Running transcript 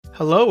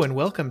Hello and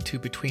welcome to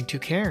Between Two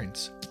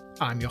Cairns.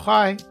 I'm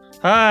Yochai.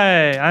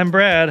 Hi, I'm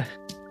Brad.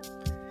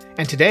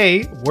 And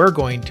today we're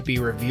going to be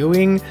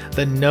reviewing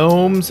The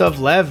Gnomes of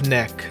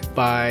Levnec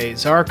by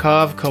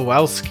Zarkov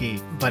Kowalski.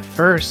 But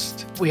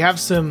first, we have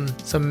some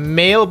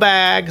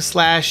mailbag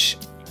slash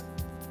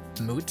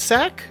moot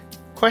sack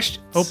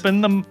questions.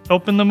 Open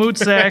the moot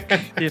sack.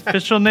 The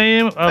official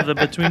name of the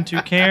Between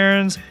Two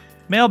Cairns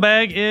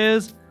mailbag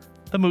is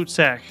the moot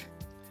sack.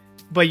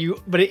 But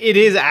it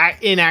is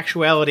in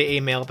actuality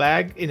a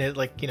mailbag in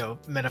a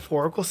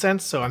metaphorical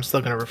sense. So I'm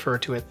still going to refer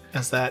to it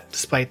as that,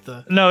 despite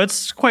the. No,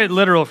 it's quite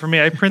literal for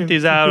me. I print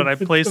these out and I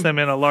place them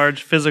in a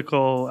large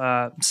physical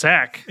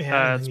sack.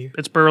 Yeah,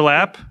 it's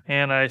burlap,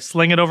 and I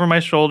sling it over my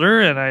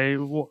shoulder, and I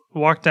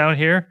walk down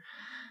here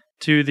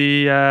to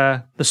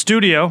the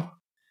studio.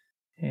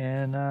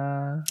 And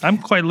I'm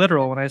quite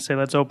literal when I say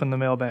let's open the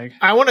mailbag.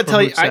 I want to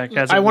tell you.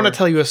 I want to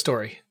tell you a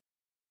story.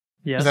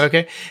 Yes. Is that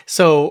okay?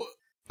 So.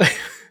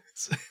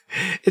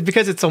 It's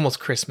because it's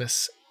almost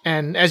Christmas,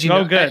 and as you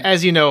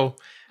know,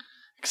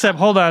 except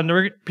hold on,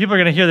 people are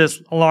going to hear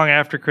this long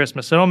after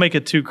Christmas, so don't make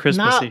it too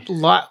Christmassy.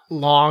 Not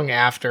long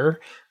after,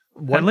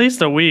 at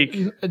least a week.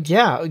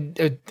 Yeah,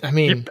 I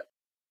mean,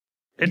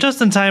 just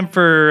in time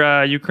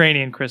for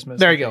Ukrainian Christmas.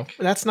 There you go.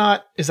 That's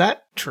not. Is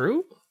that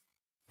true?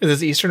 Is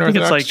this Eastern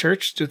Orthodox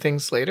Church do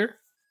things later?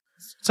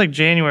 It's like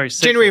January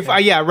 6th.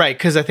 January. Yeah, right.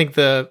 Because I think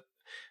the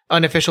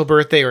unofficial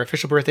birthday or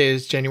official birthday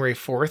is January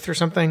 4th or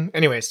something.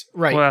 Anyways,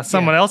 right. Well,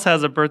 someone else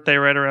has a birthday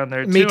right around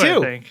there, too. Me too. I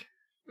think.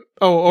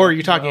 Oh, or are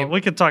you talking? We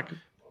could talk.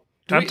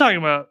 I'm talking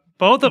about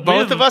both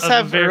of us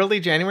have early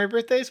January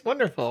birthdays.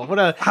 Wonderful.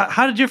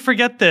 How did you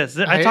forget this?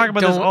 I talk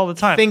about this all the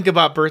time. Think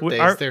about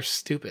birthdays. They're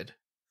stupid.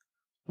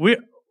 We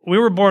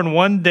were born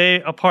one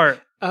day apart.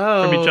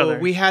 From each other.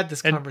 We had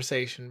this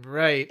conversation,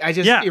 right? I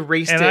just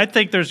erased it. And I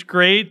think there's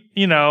great,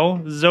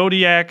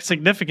 zodiac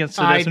significance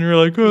to this. And you're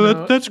like,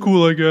 that's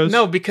cool, I guess.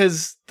 No,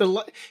 because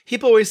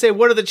people always say,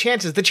 what are the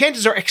chances? The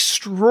chances are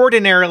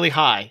extraordinarily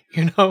high.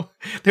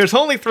 There's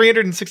only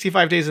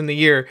 365 days in the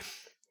year.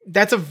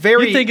 That's a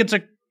very... You think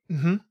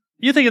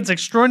it's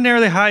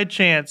extraordinarily high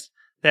chance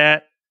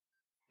that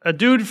a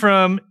dude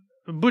born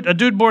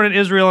in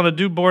Israel and a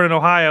dude born in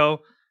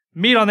Ohio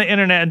meet on the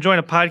internet and join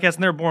a podcast,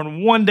 and they're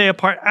born one day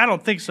apart? I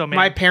don't think so, man.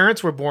 My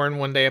parents were born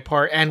one day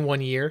apart and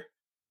 1 year.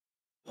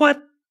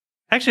 What?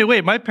 Actually,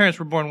 wait. My parents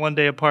were born one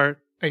day apart.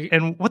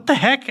 And what the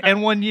heck?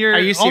 And 1 year. Are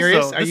you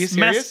serious? Also. Are you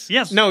serious?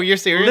 Yes. No, you're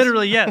serious?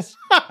 Literally, yes.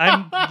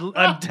 I'm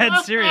dead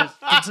serious.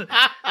 It's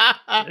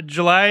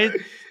July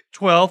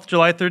 12th,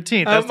 July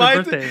 13th. That's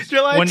their birthdays.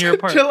 1 year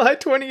apart. July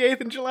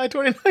 28th and July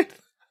 29th.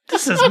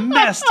 This is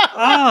messed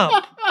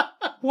up.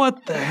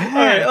 What the heck?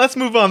 All right, let's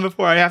move on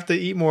before I have to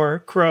eat more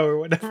crow or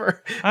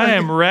whatever. I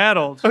am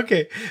rattled.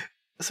 Okay.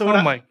 So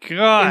my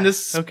God.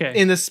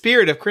 In the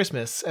spirit of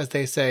Christmas, as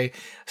they say.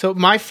 So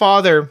my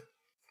father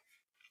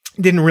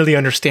didn't really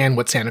understand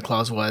what Santa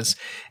Claus was.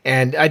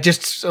 And a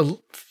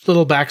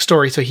little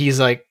backstory. So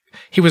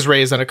he was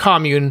raised on a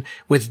commune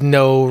with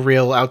no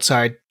real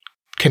outside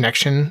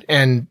connection,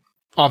 and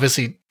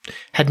obviously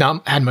had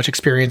not had much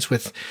experience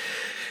with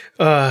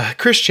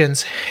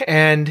Christians,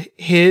 and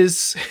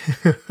his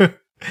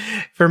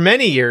for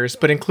many years,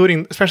 but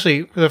including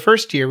especially the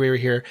first year we were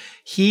here,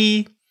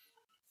 he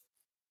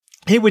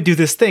would do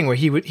this thing where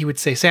he would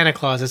say Santa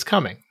Claus is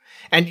coming.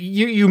 And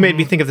you made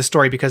me think of the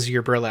story because of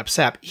your burlap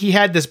sack. He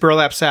had this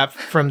burlap sack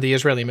from the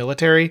Israeli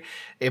military.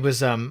 It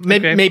was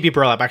maybe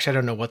burlap. Actually,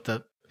 I don't know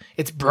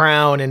it's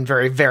brown and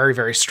very, very,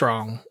 very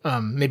strong.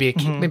 Maybe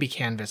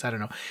canvas. I don't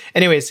know.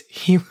 Anyways,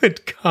 he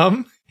would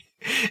come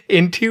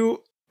into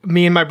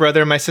me and my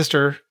brother and my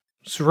sister's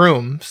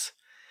rooms.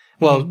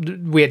 Well,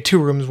 we had two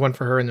rooms, one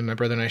for her, and then my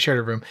brother and I shared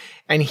a room.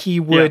 And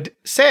he would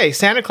say,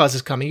 Santa Claus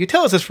is coming. You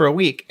tell us this for a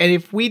week. And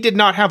if we did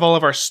not have all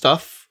of our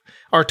stuff,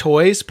 our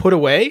toys put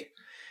away,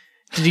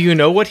 do you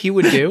know what he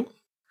would do?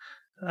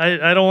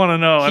 I don't want to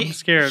know. I'm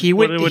scared. He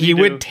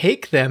would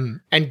take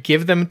them and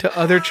give them to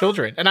other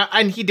children.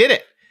 And he did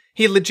it.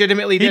 He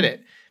legitimately did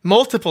it.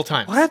 Multiple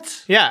times.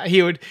 What? Yeah,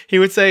 he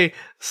would say,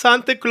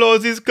 Santa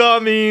Claus is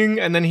coming,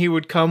 and then he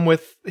would come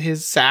with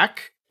his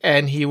sack,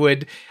 and he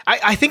would...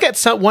 I think at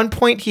one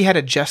point he had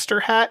a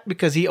jester hat,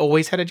 because he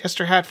always had a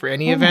jester hat for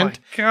any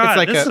event. Oh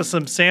my God, this is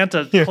some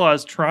Santa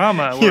Claus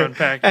trauma we're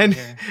unpacking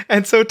here.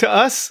 And so to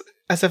us,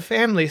 as a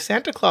family,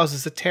 Santa Claus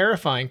is a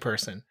terrifying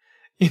person.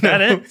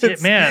 Man.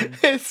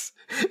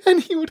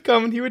 And he would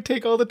come and he would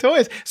take all the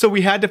toys. So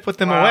we had to put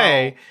them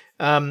away.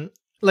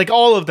 Like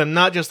all of them,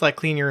 not just like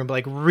clean your room, but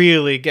like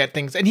really get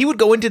things. And he would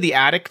go into the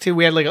attic too.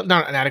 We had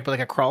not an attic, but like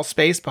a crawl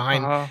space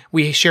behind.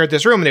 We shared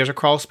this room and there was a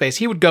crawl space.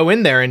 He would go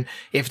in there, and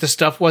if the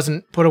stuff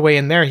wasn't put away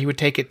in there, he would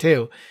take it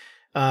too.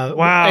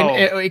 Wow.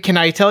 And can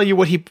I tell you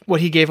what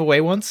he gave away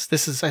once?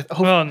 This is...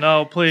 Oh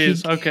no,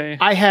 please. Okay.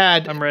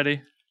 I'm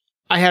ready.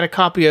 I had a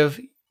copy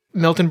of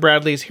Milton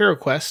Bradley's Hero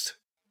Quest.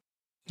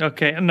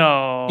 Okay,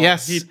 no.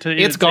 Yes, it's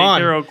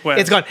gone.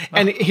 It's gone.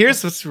 And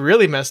here's what's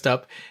really messed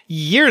up.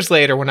 Years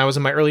later, when I was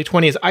in my early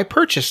 20s, I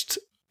purchased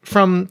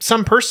from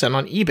some person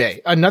on eBay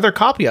another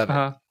copy of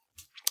it.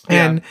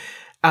 And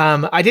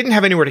I didn't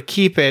have anywhere to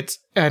keep it,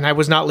 and I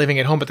was not living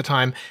at home at the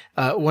time.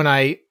 When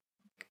I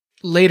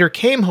later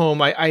came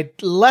home, I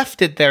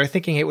left it there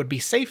thinking it would be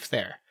safe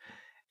there.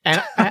 And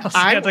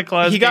Santa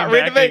Claus he got came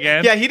rid back of it.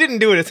 again. Yeah, he didn't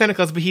do it at Santa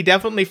Claus, but he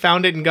definitely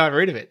found it and got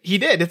rid of it. He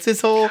did. It's his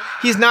whole.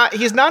 He's not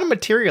a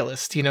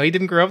materialist. He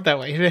didn't grow up that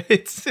way.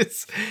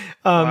 It's.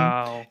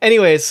 Wow.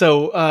 Anyway,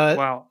 so.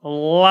 Wow, a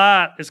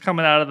lot is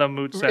coming out of the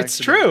moot section. It's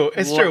true.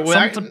 It's true.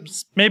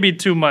 Maybe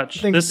too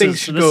much. This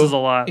is a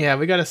lot. Yeah,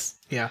 we gotta.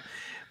 Yeah.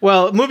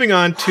 Well, moving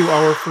on to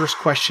our first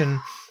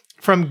question.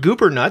 From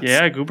Goobernuts.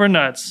 Yeah,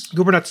 Goobernuts.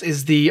 Goobernuts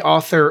is the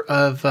author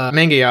of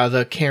Mangaya,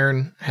 the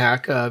Cairn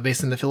hack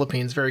based in the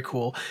Philippines. Very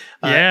cool.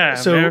 So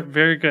very,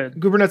 very good.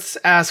 Goobernuts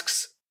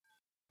asks,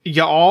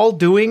 y'all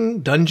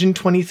doing Dungeon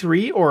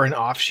 23 or an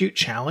offshoot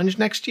challenge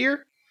next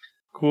year?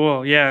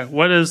 Cool. Yeah.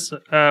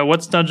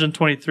 What's Dungeon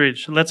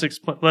 23? Let's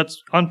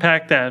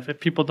unpack that if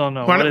people don't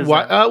know. What is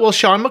that? Well,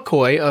 Sean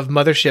McCoy of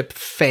Mothership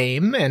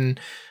fame and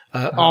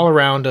all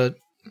around a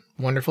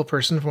wonderful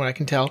person from what I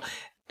can tell,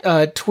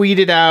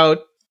 tweeted out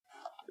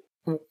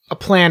a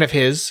plan of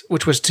his,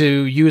 which was to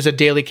use a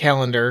daily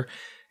calendar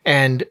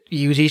and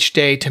use each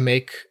day to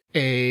make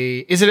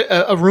is it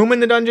a room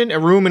in the dungeon? A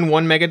room in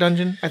one mega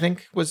dungeon, I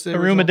think was the a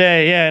room a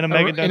day, yeah, in a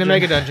mega dungeon. In a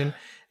mega dungeon.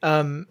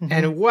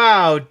 And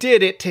wow,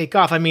 did it take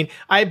off? I mean,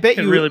 I bet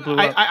it really blew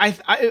up.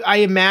 I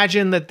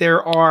imagine that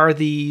there are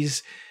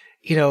these,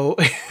 day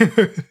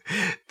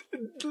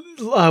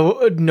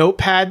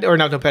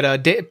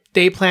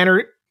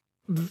planner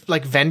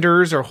like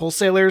vendors or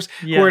wholesalers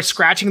who are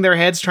scratching their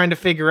heads trying to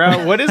figure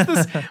out what is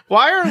this?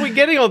 Why are we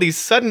getting all these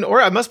sudden?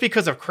 Or it must be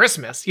because of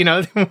Christmas,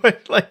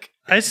 like.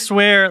 I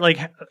swear, like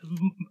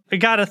I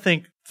gotta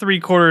think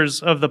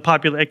 3/4 of the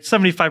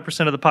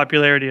 75% of the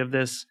popularity of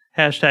this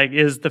hashtag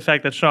is the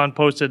fact that Sean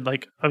posted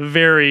like a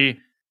very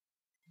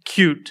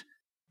cute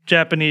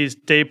Japanese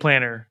day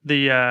planner.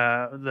 The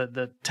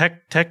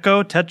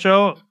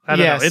Techo. I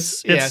don't know.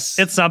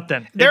 It's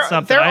something. There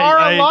something.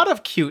 are a lot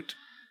of cute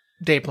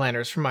day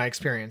planners from my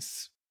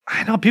experience.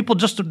 I know people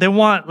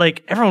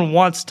everyone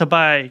wants to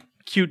buy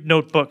cute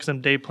notebooks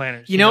and day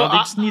planners. They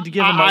just need to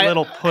give them a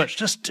little push.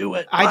 Just do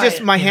it.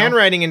 My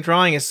handwriting and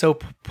drawing is so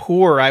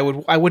poor. I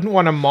wouldn't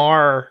want to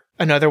mar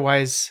an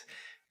otherwise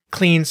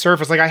clean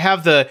surface. Like I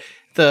have the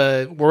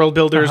World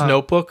Builder's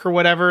notebook or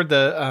whatever.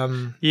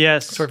 The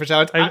Swordfish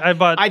Island.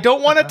 I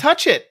don't want to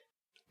touch it.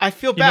 I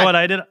feel bad. You know what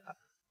I did?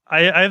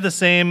 I have the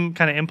same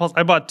kind of impulse.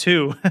 I bought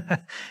 2,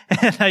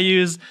 and I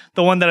use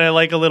the one that I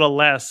like a little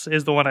less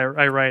is the one I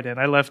write in.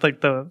 I left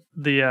like the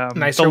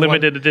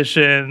limited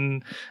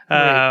edition.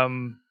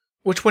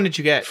 Which one did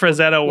you get?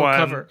 Frazetta one.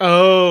 Cover?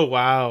 Oh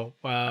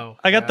wow!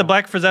 I got the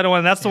black Frazetta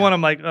one. That's the one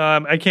I'm like,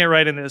 I can't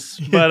write in this,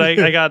 but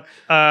I got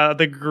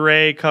the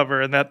gray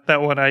cover, and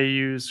that one I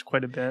use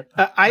quite a bit.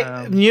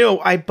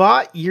 I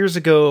bought years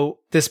ago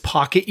this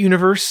Pocket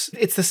Universe.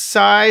 It's the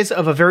size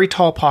of a very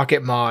tall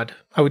Pocket mod,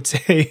 I would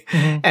say,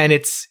 and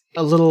it's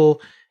a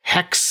little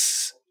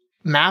hex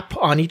map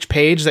on each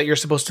page that you're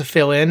supposed to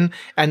fill in,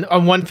 and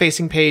on one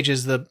facing page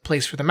is the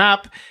place for the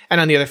map,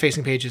 and on the other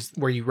facing page is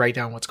where you write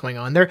down what's going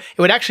on there. It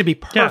would actually be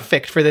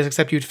perfect for this,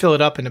 except you'd fill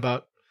it up in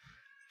about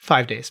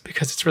 5 days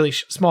because it's really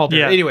small.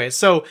 Yeah. Anyway,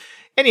 so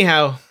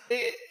anyhow,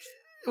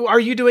 are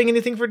you doing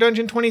anything for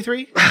Dungeon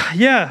 23?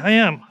 Yeah, I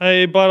am.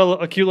 I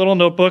bought a cute little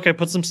notebook. I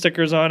put some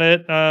stickers on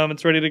it.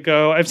 It's ready to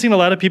go. I've seen a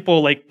lot of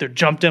people they're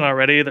jumped in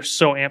already. They're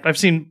so amped. I've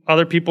seen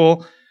other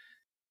people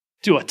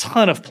do a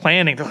ton of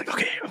planning. They're like,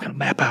 okay, I'm going to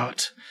map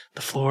out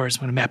the floors.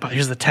 I'm going to map out,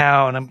 here's the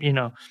town. I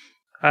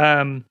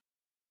don't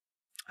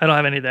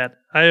have any of that.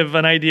 I have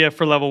an idea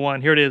for level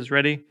 1. Here it is.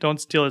 Ready? Don't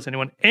steal this,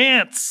 anyone.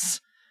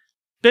 Ants!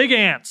 Big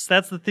ants.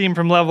 That's the theme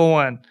from level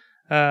 1.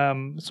 So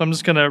I'm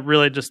just going to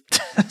really just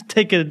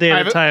take it a day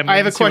at a time. I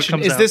have a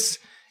question. Is this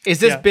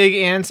big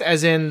ants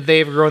as in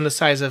they've grown the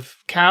size of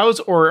cows,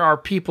 or are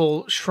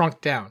people shrunk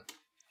down?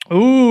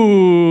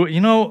 Ooh,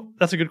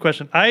 that's a good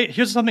question.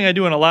 Here's something I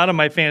do in a lot of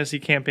my fantasy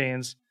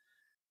campaigns.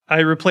 I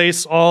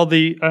replace all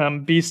the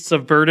beasts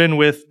of burden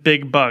with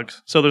big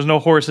bugs. So there's no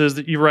horses,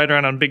 that you ride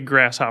around on big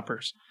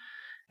grasshoppers.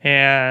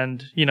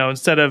 And,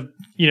 instead of,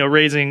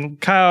 raising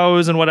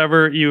cows and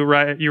whatever, you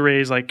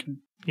raise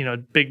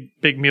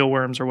big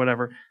mealworms or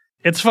whatever.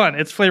 It's fun.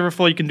 It's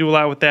flavorful. You can do a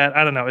lot with that.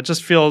 I don't know. It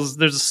just feels,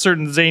 there's a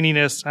certain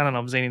zaniness. I don't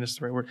know if zaniness is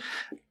the right word.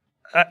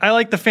 I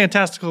like the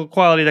fantastical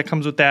quality that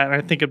comes with that, and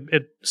I think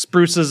it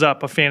spruces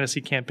up a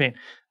fantasy campaign.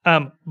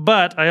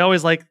 But I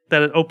always like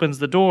that it opens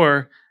the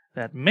door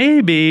that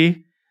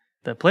maybe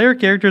the player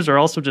characters are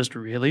also just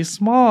really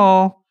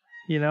small.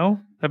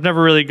 I've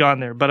never really gone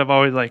there, but I've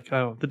always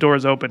the door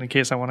is open in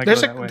case I want to go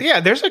that way. Yeah,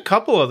 there's a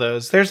couple of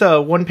those. There's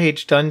a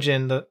one-page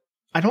dungeon that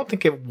I don't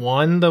think it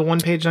won the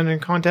one-page dungeon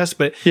contest,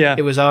 but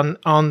it was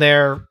on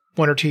there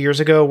 1 or 2 years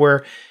ago,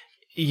 where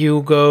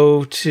you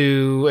go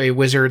to a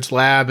wizard's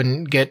lab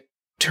and get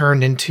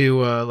turned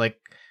into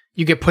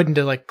you get put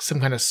into some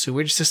kind of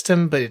sewage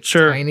system, but it's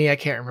tiny. I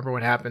can't remember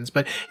what happens,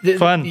 but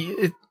fun.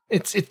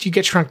 It's you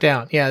get shrunk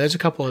down. Yeah, there's a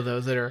couple of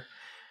those that are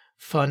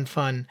fun.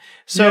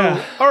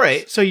 So all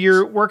right, so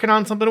you're working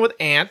on something with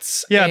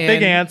ants. Yeah,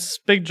 big ants,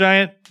 big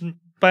giant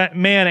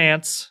man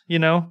ants,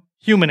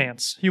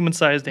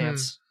 human-sized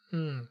ants.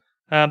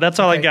 That's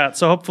all I got.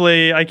 So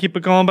hopefully I keep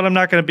it going, but I'm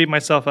not going to beat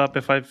myself up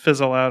if I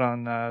fizzle out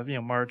on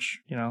March.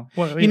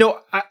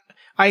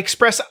 I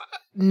express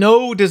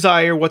no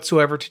desire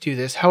whatsoever to do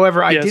this.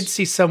 However, I did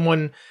see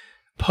someone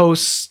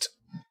post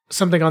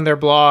something on their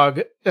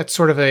blog that's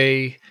sort of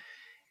a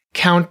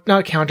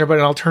not counter, but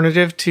an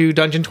alternative to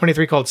Dungeon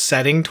 23 called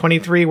Setting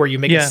 23, where you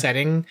make a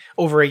setting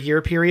over a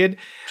year period.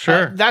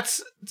 Sure.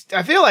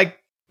 I feel like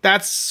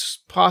that's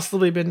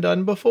possibly been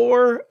done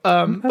before,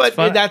 but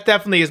that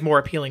definitely is more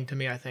appealing to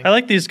me, I think. I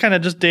like these kind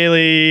of just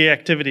daily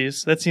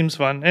activities. That seems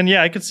fun. And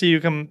I could see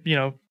you come,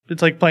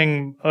 it's like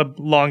playing a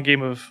long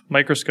game of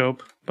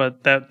Microscope,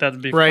 but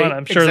that'd be fun.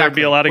 I'm sure there'd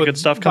be a lot of good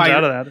stuff comes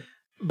out of that.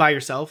 By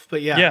yourself,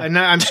 but and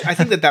I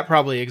think that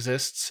probably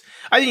exists.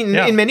 I think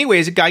in many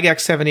ways, Gygax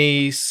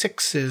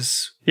 76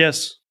 is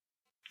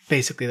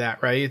basically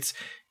that, right? It's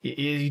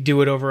you do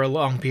it over a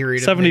long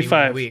period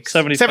 75 of weeks.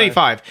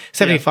 75.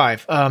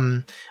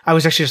 I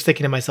was actually just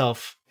thinking to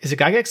myself, is it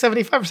Gygax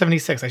 75 or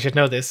 76? I should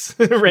know this.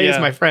 Ray is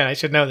my friend. I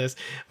should know this.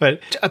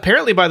 But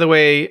apparently, by the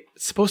way,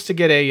 it's supposed to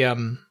get a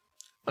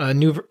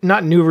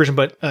not new version,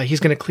 but he's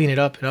going to clean it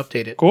up and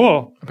update it.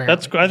 Cool.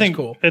 Apparently. I think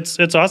cool.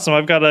 It's awesome.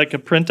 I've got like a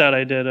printout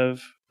I did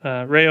of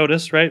Ray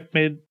Otis, right?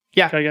 Made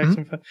Gygax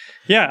 75.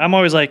 Yeah, I'm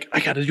always like,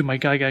 I got to do my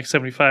Gygax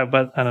 75,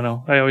 but I don't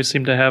know. I always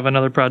seem to have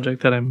another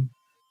project that I'm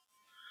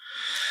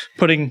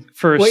putting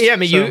first. Well, yeah, I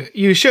mean,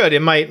 you should.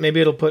 Maybe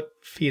it'll put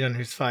feet under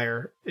his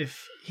fire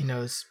if he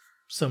knows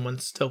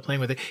someone's still playing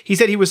with it. He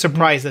said he was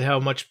surprised at how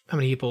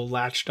many people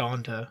latched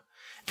on to.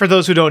 For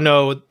those who don't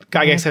know,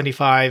 Gygax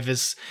 75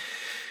 is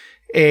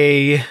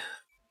a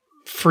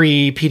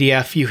free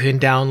PDF you can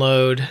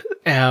download.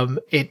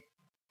 It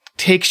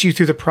takes you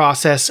through the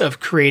process of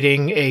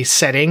creating a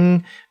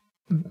setting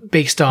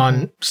based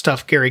on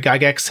stuff Gary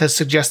Gygax has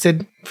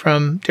suggested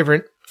from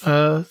different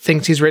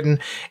things he's written,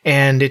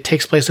 and it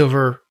takes place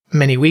over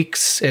many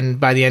weeks. And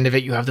by the end of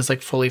it, you have this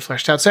like fully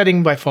fleshed out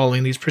setting by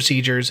following these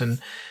procedures. And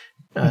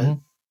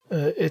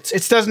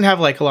it doesn't have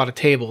like a lot of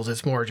tables.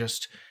 It's more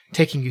just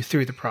taking you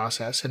through the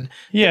process. And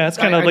it's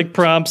kind of like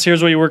prompts.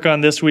 Here's what you work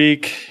on this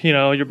week.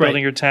 You're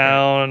building your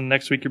town.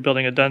 Next week you're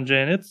building a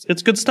dungeon.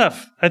 It's good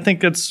stuff. I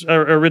think it's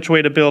a rich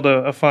way to build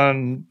a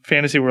fun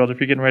fantasy world if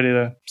you're getting ready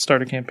to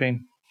start a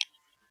campaign.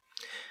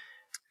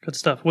 Good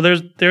stuff. Well,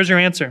 there's your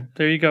answer.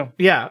 There you go.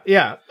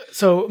 Yeah.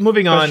 So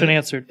moving on. Question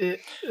answered.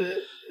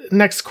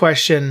 Next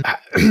question.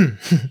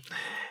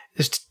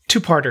 There's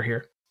two-parter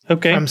here.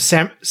 Okay. From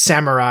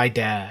Samurai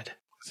Dad.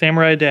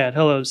 Samurai Dad.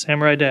 Hello,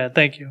 Samurai Dad.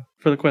 Thank you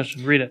for the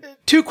question. Read it.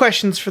 2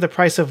 questions for the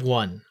price of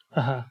 1.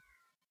 Uh-huh.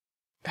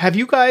 Have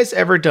you guys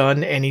ever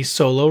done any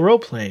solo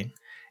role-playing?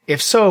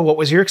 If so, what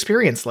was your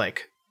experience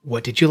like?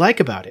 What did you like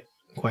about it?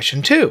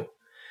 Question 2.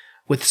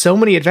 With so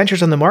many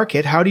adventures on the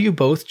market, how do you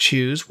both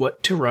choose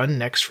what to run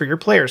next for your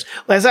players?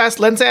 Let's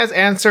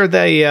answer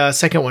the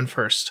second one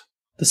first.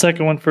 The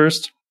second one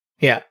first?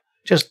 Yeah.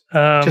 Just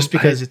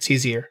because it's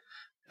easier.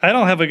 I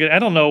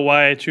don't know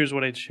why I choose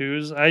what I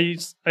choose. I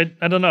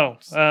don't know.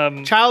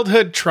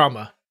 Childhood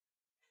trauma.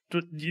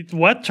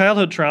 What?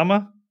 Childhood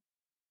trauma?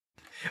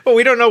 Well,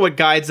 we don't know what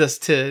guides us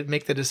to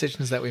make the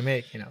decisions that we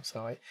make,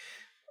 so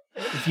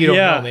if you don't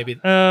know, maybe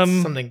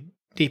something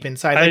deep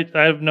inside.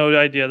 I have no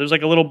idea. There's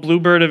like a little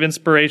bluebird of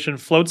inspiration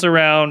floats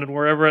around, and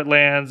wherever it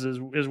lands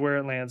is where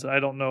it lands. I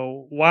don't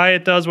know why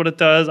it does what it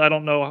does. I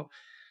don't know.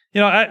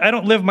 I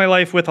don't live my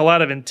life with a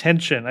lot of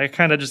intention. I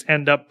kind of just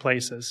end up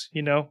places,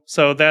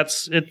 So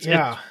that's it.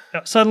 Yeah.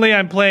 Suddenly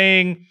I'm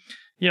playing,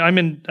 I'm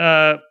in,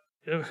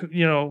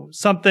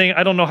 something.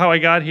 I don't know how I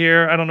got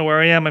here. I don't know where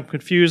I am. I'm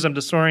confused. I'm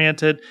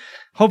disoriented.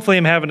 Hopefully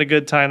I'm having a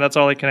good time. That's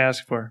all I can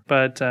ask for.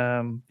 But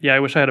I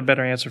wish I had a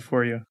better answer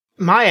for you.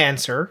 My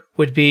answer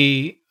would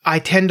be I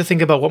tend to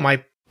think about what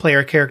my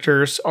player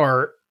characters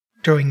are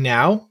doing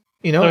now,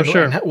 Oh,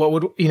 sure. What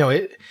would,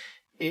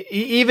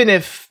 even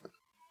if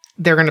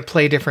they're going to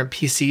play different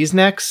PCs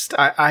next,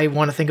 I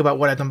want to think about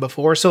what I've done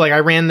before. So like I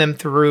ran them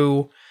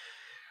through.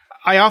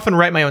 I often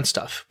write my own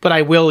stuff, but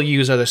I will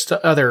use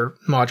other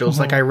modules.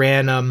 Like I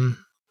ran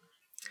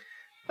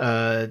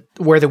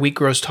Where the Wheat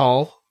Grows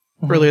Tall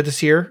earlier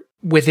this year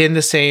within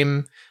the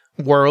same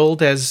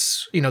world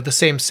as the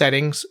same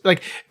settings.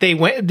 Like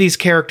these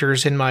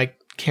characters in my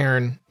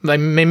Cairn, my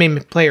main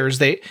players,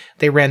 they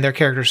ran their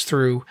characters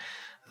through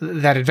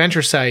that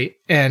adventure site,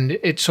 and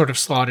it sort of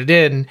slotted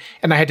in,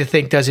 and I had to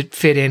think, does it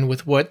fit in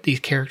with what these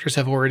characters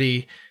have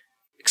already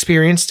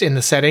experienced in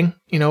the setting,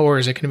 or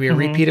is it going to be a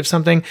repeat of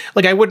something?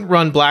 Like I wouldn't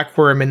run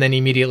Blackworm and then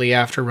immediately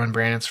after run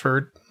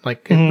Brannisford.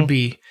 Like it would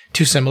be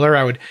too similar.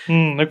 I would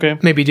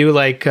maybe do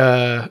like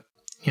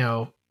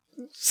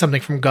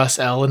something from Gus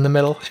L in the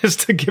middle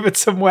just to give it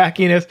some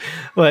wackiness.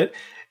 But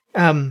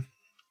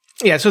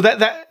so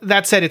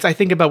that said, I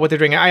think about what they're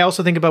doing. I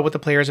also think about what the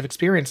players have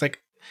experienced. Like,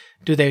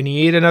 do they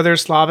need another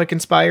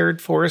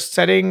Slavic-inspired forest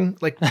setting?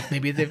 Like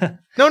maybe they.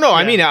 No. Yeah.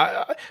 I mean,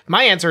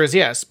 my answer is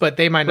yes, but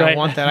they might not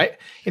want that.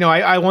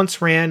 I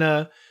once ran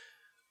a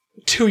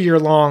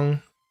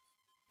 2-year-long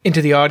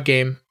Into the Odd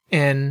game,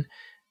 and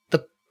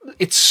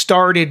it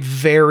started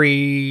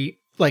very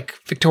like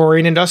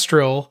Victorian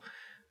industrial,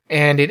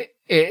 and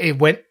it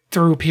went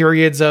through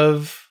periods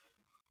of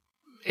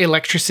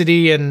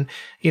electricity and,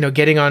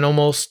 getting on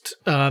almost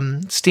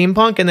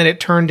steampunk, and then it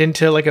turned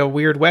into like a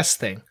Weird West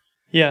thing.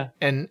 Yeah.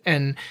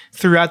 And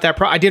throughout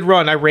that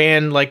I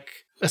ran like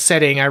a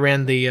setting. I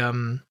ran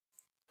the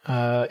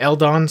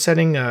Eldon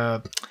setting,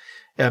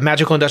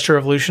 Magical Industrial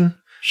Revolution.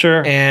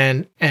 Sure.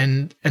 And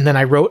then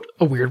I wrote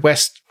a Weird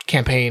West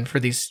campaign for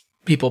these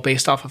people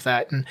based off of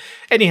that. And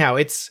anyhow,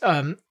 it's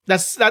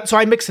that's so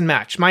I mix and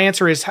match. My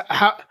answer is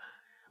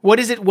what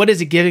is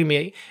it giving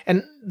me?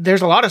 And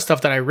there's a lot of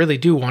stuff that I really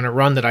do want to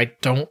run that I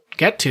don't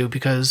get to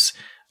because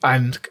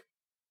I'm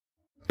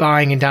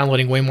buying and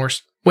downloading way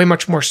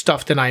much more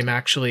stuff than I'm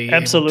actually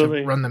able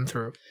to run them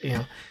through.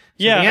 So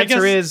the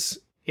answer is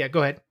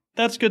go ahead.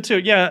 That's good too.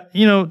 Yeah,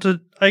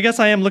 I guess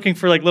I am looking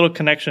for like little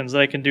connections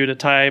that I can do to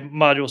tie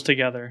modules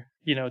together,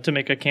 to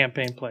make a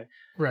campaign play.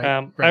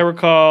 Right. I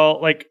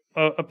recall like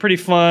a pretty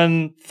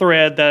fun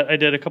thread that I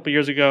did a couple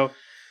years ago.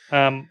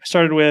 I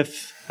started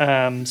with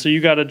so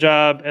you got a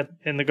job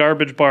in the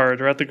garbage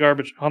barge or on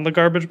the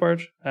garbage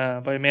barge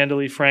by Amanda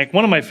Lee Frank.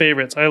 One of my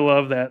favorites. I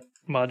love that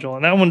module,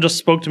 and that one just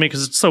spoke to me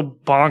because it's so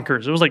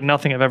bonkers. It was like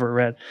nothing I've ever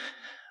read.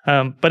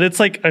 But it's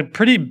like a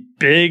pretty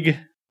big.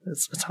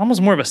 It's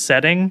almost more of a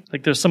setting.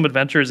 Like there's some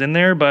adventures in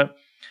there, but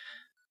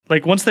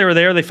like once they were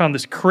there, they found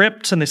this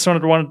crypt, and they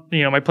started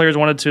my players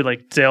wanted to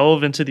like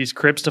delve into these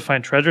crypts to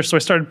find treasure. So I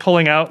started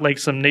pulling out like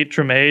some Nate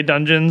Tremay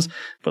dungeons,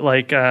 but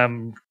like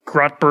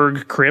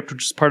Grotberg Crypt,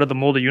 which is part of the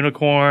Moldy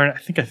Unicorn. I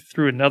think I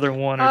threw another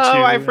one or two.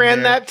 Oh, I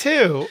ran that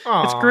too.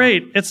 Aww. It's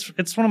great.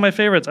 It's one of my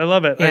favorites. I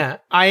love it. Yeah,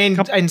 I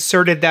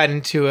inserted that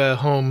into a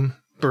home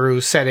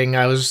brew setting.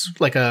 I was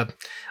like a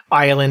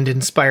island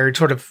inspired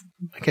sort of,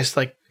 I guess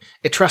like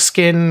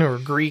Etruscan or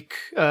Greek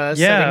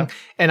setting,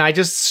 and I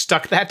just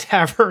stuck that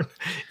tavern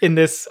in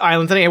this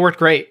island thing. It worked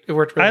great. It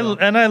worked really well.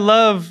 And I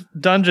love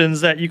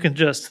dungeons that you can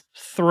just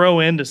throw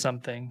into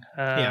something.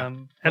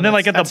 And then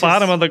like at the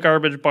bottom of the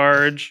garbage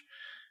barge,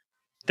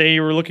 they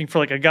were looking for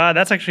like a god.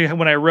 That's actually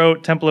when I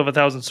wrote Temple of a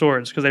Thousand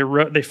Swords, because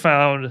they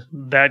found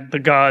that the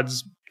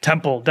god's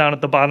temple down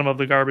at the bottom of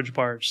the garbage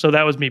barge. So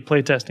that was me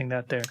playtesting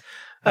that there.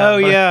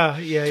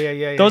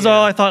 Yeah. Those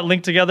all I thought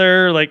linked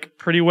together like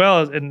pretty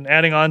well, and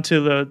adding on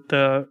to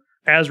the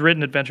as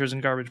written adventures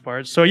in Garbage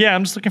Barge. So yeah,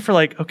 I'm just looking for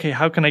like, okay,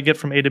 how can I get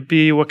from A to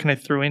B? What can I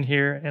throw in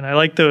here? And I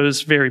like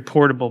those very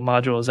portable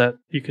modules that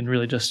you can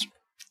really just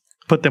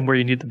put them where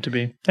you need them to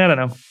be. I don't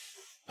know.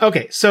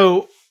 Okay,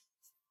 so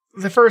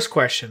the first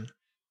question.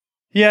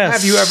 Yes.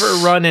 Have you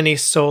ever run any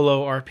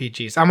solo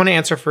RPGs? I'm going to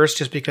answer first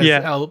just because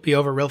I'll be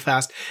over real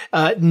fast.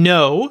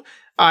 No,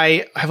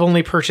 I have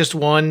only purchased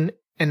one,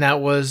 and that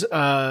was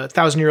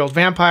 1,000-Year-Old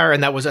Vampire,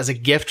 and that was as a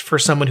gift for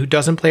someone who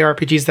doesn't play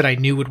RPGs that I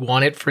knew would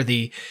want it for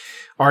the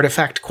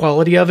artifact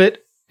quality of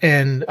it,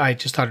 and I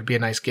just thought it'd be a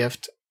nice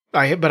gift.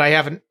 But I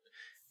haven't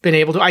been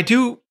able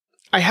to.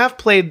 I have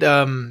played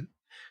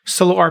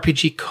solo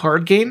RPG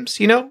card games,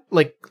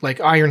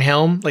 like Iron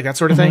Helm, like that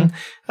sort of thing,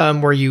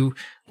 where you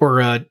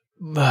were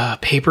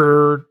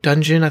Paper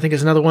Dungeon, I think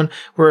is another one,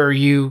 where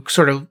you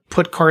sort of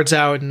put cards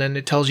out and then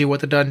it tells you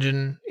what the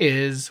dungeon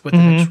is, what the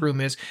next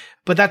room is.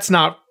 But that's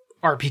not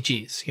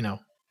RPGs,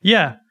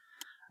 Yeah.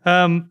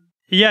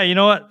 Yeah, you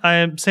know what?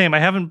 I'm saying I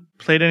haven't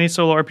played any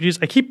solo RPGs.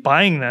 I keep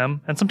buying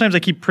them, and sometimes I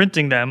keep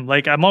printing them.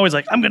 Like I'm always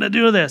like, I'm gonna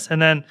do this,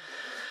 and then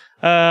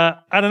I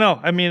don't know.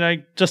 I mean,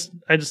 I just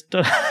I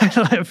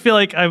feel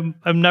like I'm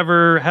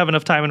never have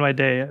enough time in my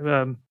day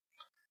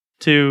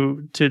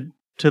to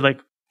like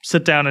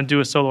sit down and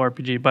do a solo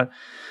RPG. But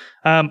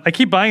I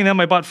keep buying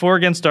them. I bought 4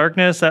 Against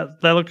Darkness. That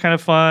looked kind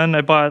of fun.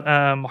 I bought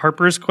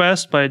Harper's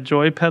Quest by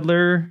Joy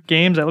Peddler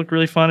Games. That looked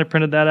really fun. I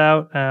printed that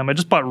out. I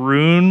just bought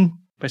Rune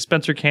by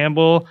Spencer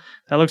Campbell.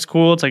 That looks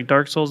cool. It's like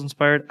Dark Souls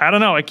inspired. I don't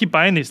know. I keep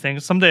buying these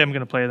things. Someday I'm going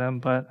to play them.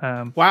 But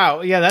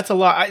wow, yeah, that's a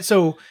lot.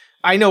 So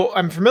I know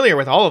I'm familiar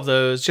with all of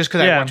those just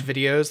because I watch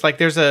videos. Like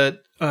there's a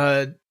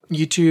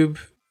YouTube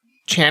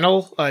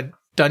channel,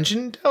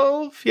 Dungeon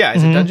Delve. Yeah,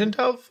 is it Dungeon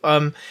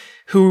Delve?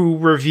 Who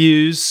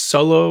reviews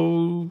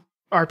solo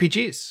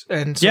RPGs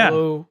and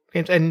solo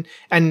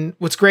and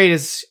what's great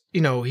is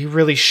he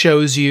really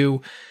shows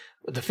you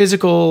the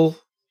physical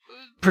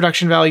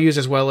production values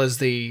as well as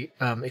the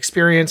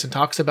experience and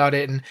talks about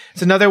it. And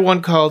it's another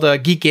one called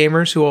Geek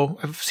Gamers, who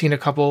I've seen a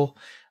couple.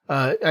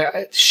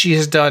 She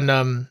has done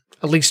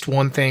at least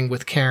one thing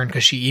with Karen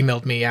because she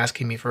emailed me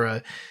asking me for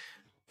a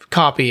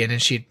copy, and then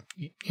she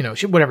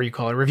whatever you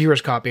call it,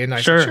 reviewer's copy, and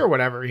I said sure,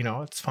 whatever,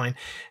 it's fine.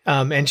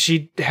 And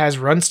she has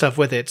run stuff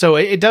with it, so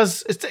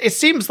it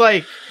seems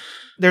like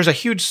there's a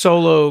huge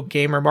solo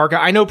gamer market.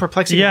 I know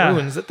Perplexity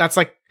Ruins, that's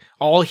like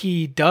all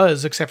he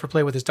does except for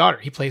play with his daughter.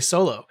 He plays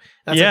solo.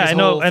 That's I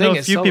know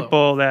a few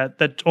people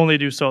that only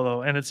do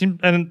solo, and it seems,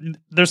 and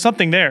there's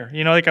something there.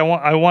 Like I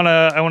want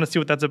to see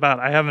what that's about.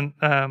 I haven't.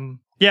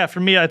 For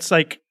me, it's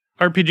like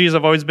RPGs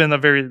have always been a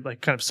very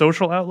like kind of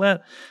social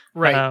outlet,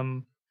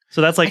 right? So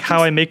that's like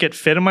how I make it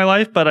fit in my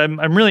life. But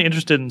I'm really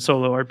interested in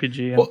solo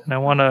RPG, and I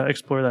want to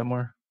explore that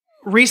more.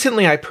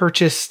 Recently, I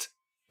purchased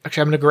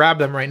Actually, I'm going to grab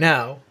them right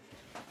now.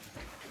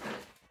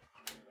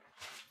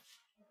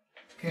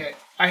 Okay,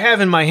 I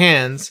have in my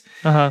hands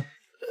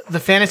the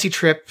Fantasy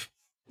Trip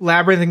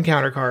Labyrinth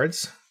Encounter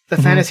cards, the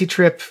Fantasy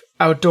Trip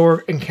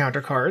Outdoor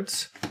Encounter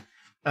cards,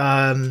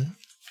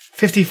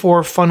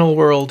 54 Funnel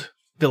World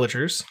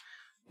Villagers,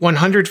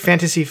 100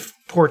 Fantasy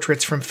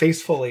Portraits from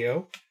Face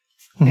Folio,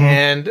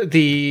 and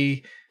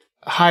the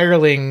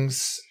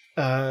Hirelings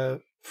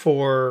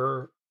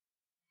for...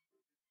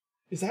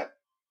 Is that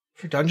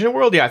for Dungeon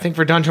World? Yeah, I think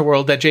for Dungeon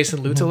World that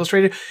Jason Lutz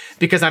illustrated,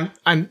 because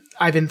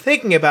I've been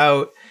thinking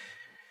about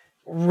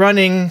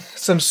running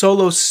some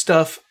solo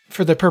stuff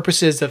for the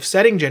purposes of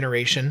setting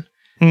generation.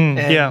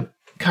 And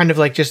kind of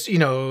like just,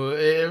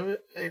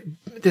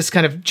 this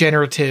kind of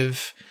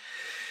generative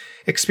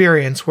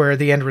experience where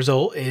the end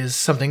result is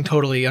something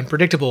totally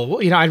unpredictable.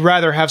 I'd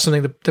rather have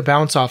something to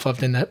bounce off of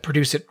than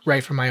produce it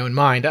right from my own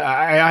mind.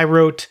 I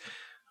wrote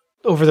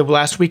over the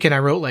last weekend,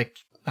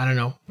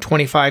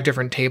 25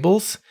 different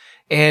tables.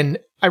 And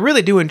I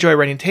really do enjoy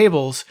writing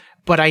tables,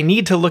 but I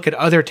need to look at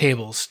other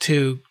tables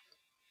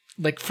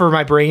for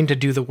my brain to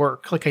do the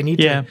work.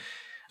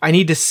 I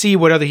need to see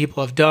what other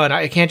people have done.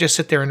 I can't just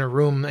sit there in a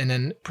room and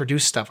then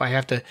produce stuff. I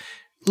have to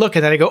look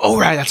at that and go, oh,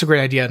 right, that's a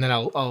great idea. And then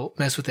I'll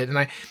mess with it. And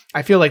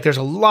I feel like there's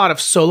a lot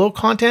of solo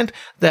content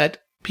that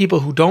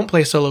people who don't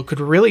play solo could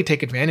really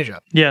take advantage of.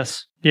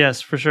 Yes,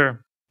 for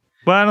sure.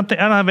 Well, I don't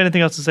have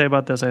anything else to say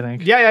about this, I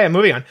think. Yeah.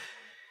 Moving on.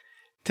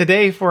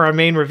 Today for our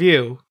main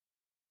review,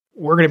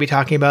 we're going to be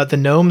talking about the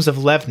Gnomes of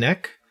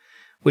Levnec,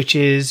 which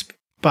is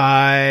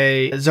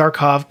by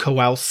Zarkov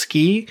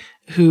Kowalski,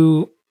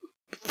 who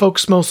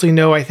folks mostly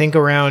know, I think,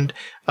 around,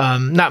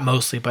 not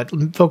mostly, but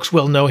folks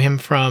will know him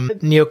from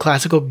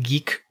Neoclassical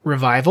Geek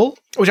Revival,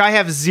 which I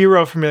have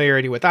zero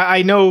familiarity with.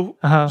 I know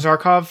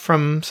Zarkov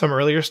from some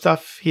earlier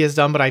stuff he has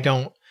done, but I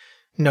don't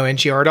know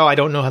NGR at all. I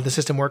don't know how the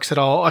system works at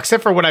all,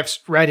 except for what I've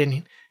read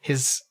in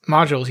his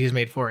modules he's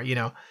made for it,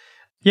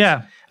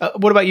 Yeah.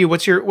 What about you?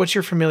 What's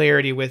your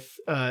familiarity with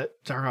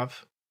Zarkov?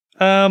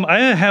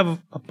 I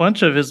have a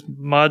bunch of his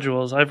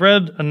modules. I've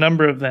read a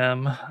number of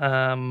them.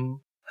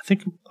 I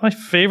think my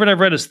favorite I've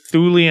read is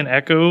Thulian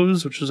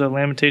Echoes, which is a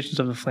Lamentations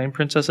of the Flame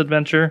Princess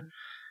adventure.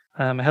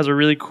 It has a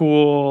really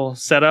cool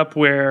setup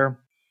where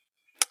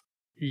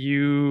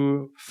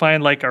you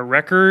find a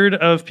record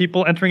of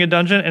people entering a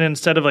dungeon, and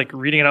instead of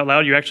reading it out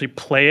loud, you actually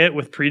play it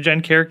with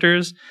pre-gen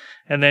characters,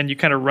 and then you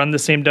kind of run the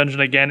same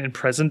dungeon again in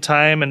present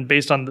time, and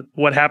based on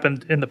what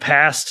happened in the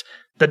past,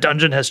 the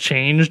dungeon has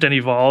changed and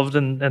evolved,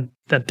 and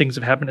then things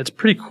have happened. It's a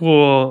pretty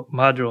cool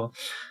module.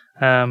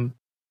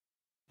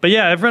 But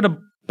yeah, I've read a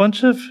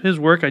bunch of his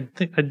work. I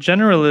think I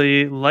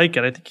generally like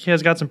it. I think he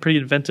has got some pretty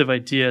inventive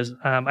ideas.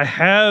 I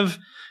have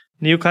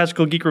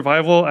Neoclassical Geek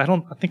Revival. I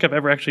don't think I've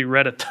ever actually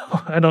read it,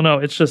 though. I don't know.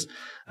 It's just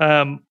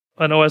an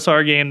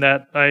OSR game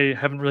that I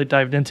haven't really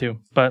dived into.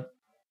 But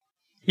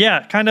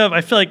yeah, kind of,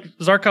 I feel like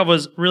Zarkov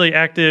was really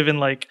active in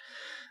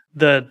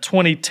the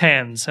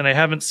 2010s, and I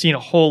haven't seen a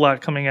whole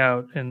lot coming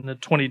out in the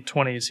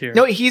 2020s here.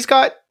 No, he's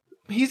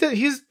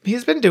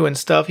been doing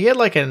stuff. He had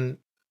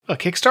a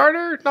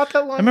Kickstarter not that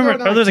long ago. I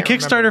remember there's a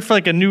Kickstarter for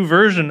a new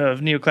version of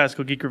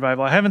Neoclassical Geek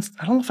Revival. I don't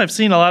know if I've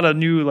seen a lot of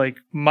new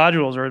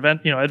modules or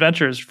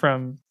adventures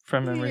from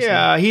him recently.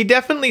 Yeah, he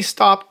definitely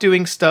stopped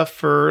doing stuff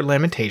for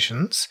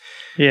Lamentations.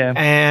 Yeah.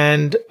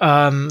 And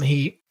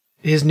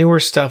his newer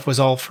stuff was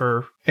all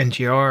for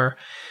NGR.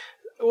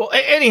 Well,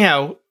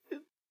 anyhow,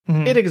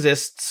 it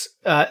exists.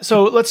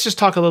 So let's just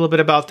talk a little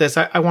bit about this.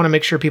 I want to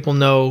make sure people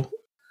know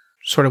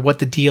sort of what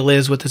the deal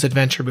is with this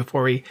adventure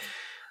before we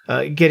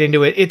get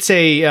into it. It's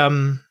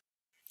a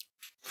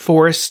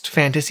forest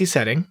fantasy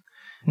setting,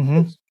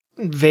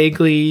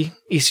 vaguely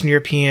Eastern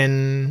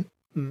European,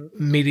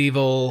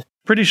 medieval.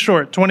 Pretty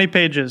short, 20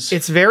 pages.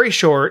 It's very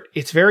short.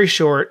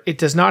 It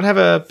does not have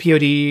a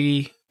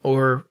POD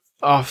or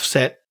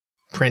offset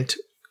print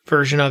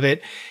version of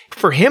it.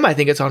 For him, I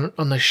think it's on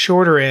the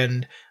shorter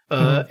end.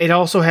 It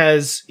also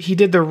has, he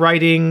did the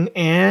writing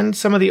and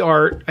some of the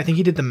art. I think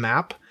he did the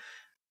map.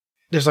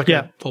 There's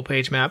a full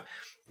page map.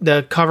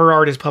 The cover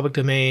art is public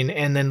domain,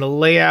 and then the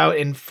layout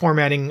and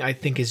formatting, I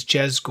think, is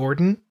Jez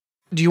Gordon.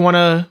 Do you want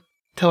to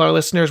tell our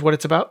listeners what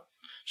it's about?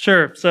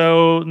 Sure.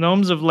 So,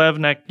 Gnomes of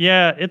Levnec.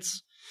 Yeah,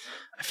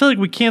 I feel like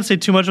we can't say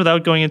too much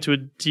without going into a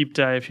deep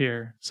dive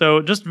here.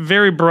 So, just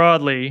very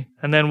broadly,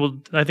 and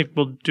then I think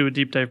we'll do a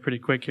deep dive pretty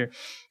quick here.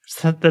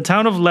 So the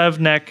town of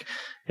Levnec,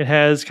 it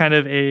has kind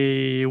of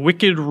a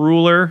wicked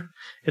ruler.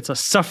 It's a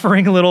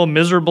suffering little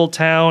miserable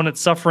town.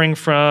 It's suffering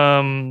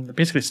from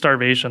basically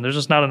starvation. There's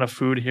just not enough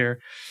food here.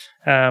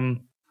 I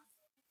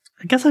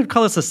guess I'd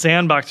call this a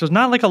sandbox. There's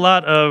not a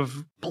lot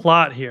of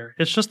plot here.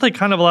 It's just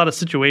kind of a lot of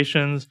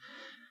situations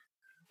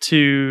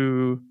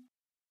to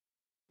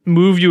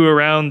move you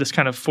around this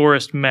kind of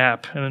forest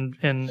map and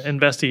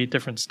investigate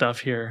different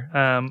stuff here.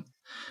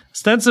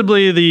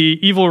 Ostensibly, the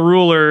evil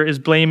ruler is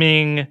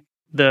blaming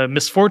the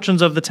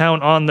misfortunes of the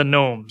town on the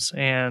gnomes,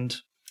 and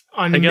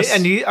I guess,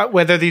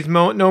 whether these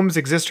gnomes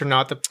exist or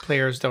not, the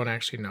players don't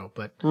actually know.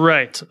 But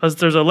right,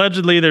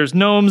 there's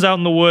gnomes out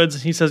in the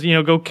woods. He says,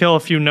 go kill a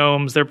few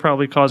gnomes. They're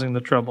probably causing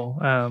the trouble.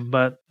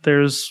 But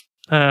there's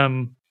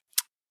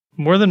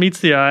more than meets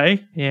the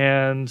eye,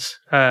 and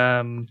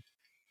there's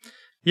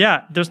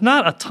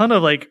not a ton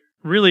of like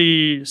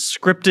really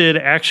scripted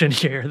action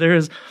here.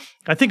 There's,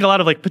 I think, a lot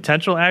of like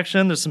potential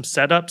action. There's some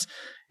setups.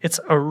 It's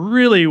a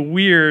really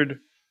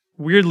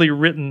weirdly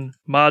written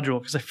module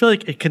because I feel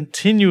like it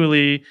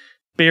continually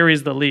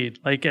buries the lead.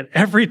 Like at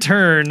every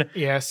turn,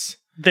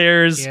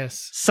 there's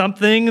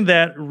something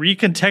that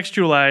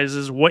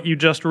recontextualizes what you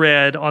just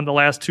read on the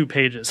last 2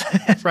 pages.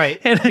 Right.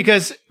 And I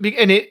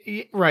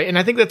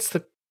think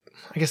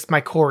that's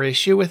my core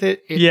issue with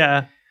it.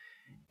 It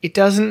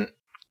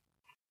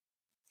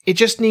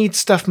just needs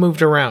stuff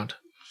moved around.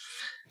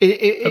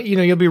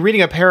 You'll be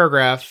reading a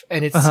paragraph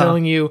and it's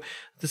telling you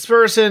this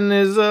person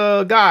is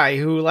a guy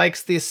who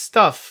likes this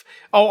stuff.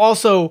 Oh,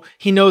 also,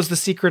 he knows the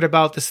secret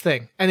about this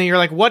thing. And then you're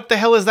like, what the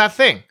hell is that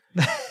thing?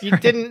 You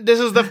didn't. This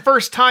is the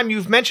first time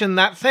you've mentioned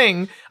that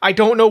thing. I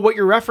don't know what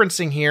you're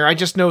referencing here. I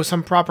just know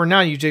some proper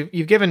noun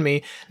you've given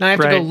me. Now I have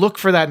to go look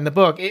for that in the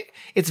book.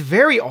 It's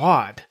very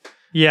odd.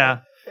 Yeah.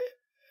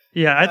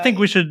 Yeah, I think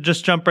we should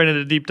just jump right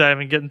into deep dive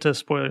and get into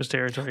spoilers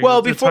territory.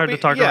 Well, it's hard to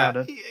talk around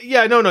it.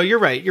 Yeah, no, you're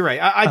right. You're right.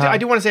 I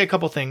do want to say a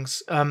couple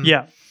things.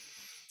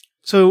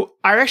 So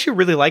I actually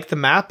really like the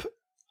map.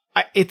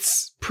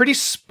 It's pretty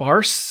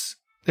sparse.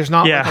 There's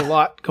not like a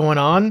lot going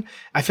on.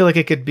 I feel like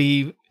it could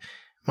be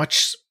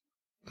much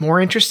more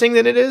interesting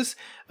than it is.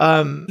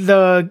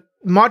 The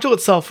module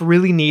itself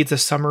really needs a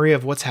summary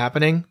of what's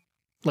happening.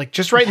 Like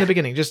just right in the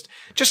beginning, just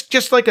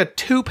like a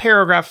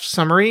 2-paragraph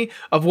summary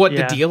of what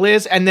the deal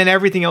is, and then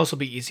everything else will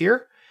be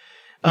easier.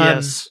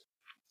 Yes.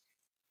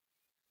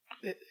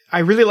 I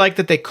really like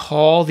that they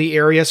call the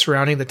area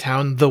surrounding the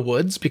town the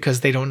Woods because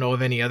they don't know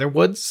of any other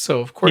woods. So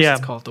of course it's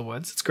called the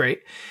Woods. It's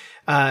great.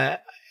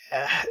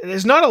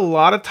 There's not a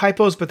lot of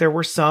typos, but there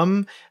were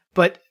some.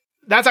 But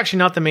that's actually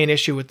not the main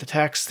issue with the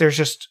text. There's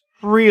just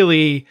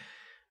really.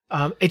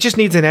 It just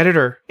needs an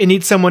editor. It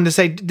needs someone to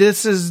say,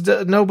 "This is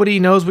nobody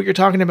knows what you're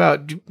talking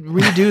about.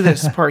 Redo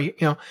this part."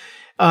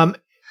 And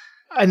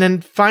then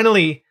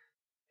finally,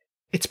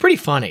 it's pretty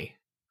funny.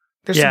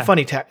 There's some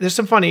funny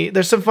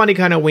there's some funny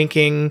kind of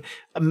winking,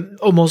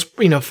 almost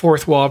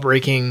fourth wall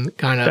breaking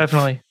kind of.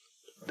 Definitely.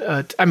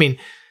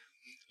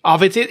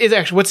 Obviously, it's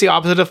actually what's the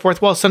opposite of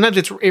fourth wall? Sometimes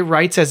it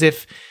writes as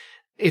if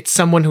it's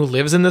someone who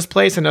lives in this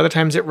place, and other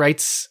times it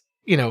writes.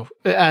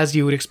 As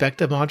you would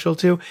expect a module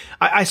to.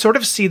 I sort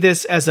of see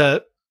this as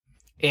a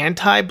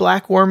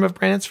anti-Black Worm of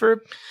Brandonsford.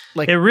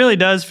 Like it really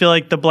does feel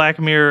like the Black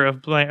Mirror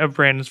of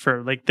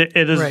Brandonsford. Like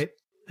it is, right.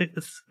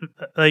 It's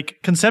like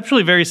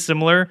conceptually very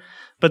similar,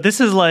 but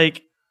this is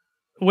like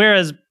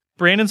whereas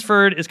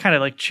Brandonsford is kind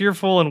of like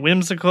cheerful and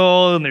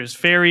whimsical, and there's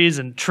fairies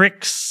and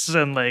tricks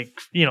and like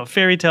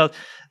fairy tales.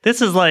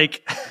 This is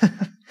like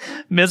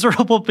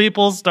miserable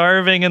people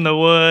starving in the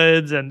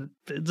woods and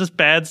just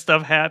bad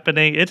stuff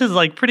happening. It is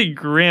like pretty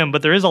grim,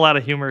 but there is a lot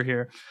of humor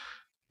here.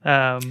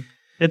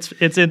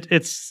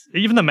 It's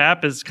even the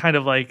map is kind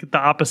of like the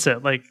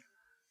opposite. Like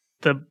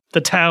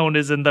the town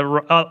is in the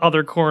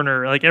other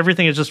corner. Like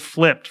everything is just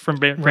flipped from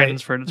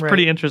Brandonsford. It's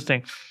pretty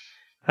interesting.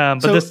 But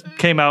this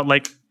came out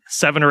like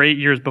 7 or 8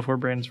 years before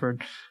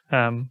Brandonsford.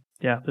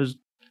 There's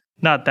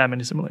not that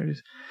many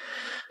similarities.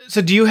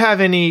 So do you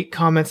have any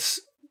comments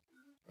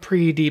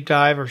pre-deep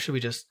dive, or should we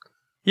just?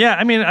 Yeah,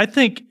 I mean, I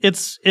think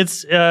it's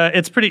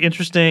pretty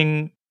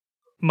interesting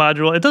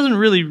module. It doesn't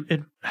really.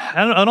 It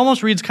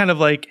almost reads kind of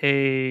like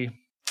a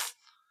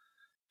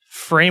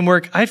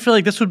framework. I feel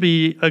like this would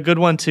be a good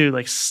one to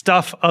like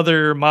stuff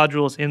other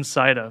modules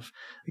inside of.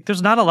 Like,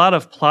 there's not a lot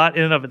of plot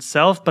in and of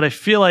itself, but I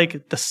feel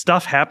like the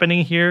stuff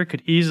happening here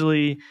could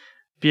easily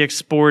be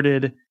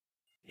exported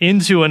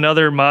into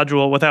another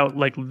module without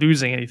like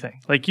losing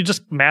anything. Like you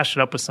just mash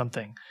it up with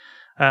something.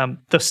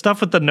 The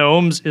stuff with the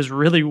gnomes is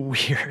really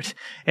weird,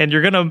 and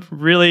you're going to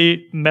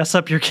really mess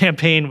up your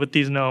campaign with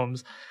these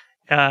gnomes.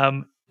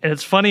 And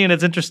it's funny and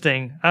it's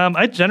interesting.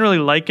 I generally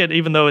like it,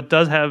 even though it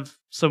does have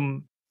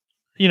some,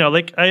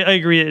 like I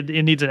agree it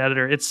needs an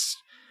editor.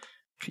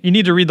 You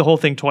need to read the whole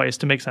thing twice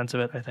to make sense of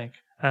it, I think.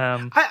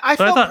 I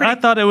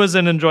thought it was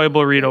an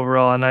enjoyable read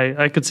overall, and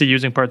I could see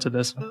using parts of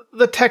this.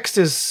 The text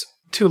is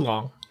too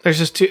long. There's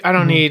just too, I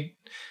don't need...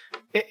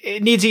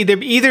 It needs either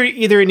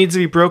it needs to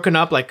be broken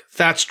up, like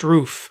thatched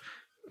roof,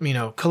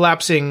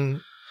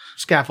 collapsing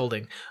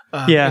scaffolding,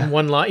 in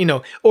one line,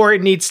 or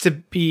it needs to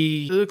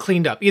be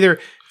cleaned up. Either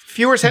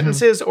fewer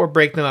sentences or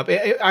break them up.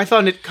 I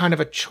found it kind of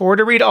a chore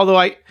to read, although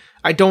I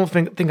don't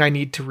think I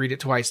need to read it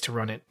twice to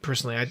run it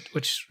personally.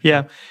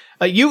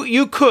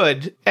 You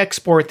could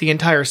export the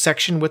entire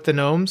section with the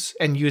gnomes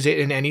and use it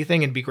in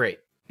anything and be great.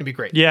 It'd be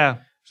great. Yeah.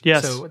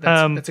 Yes. So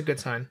that's a good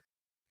sign.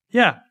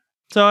 Yeah.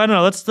 So I don't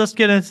know. Let's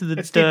get into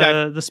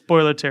the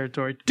spoiler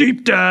territory.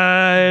 Deep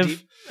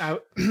dive.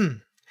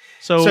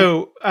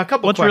 So a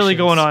couple. What's questions. Really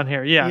going on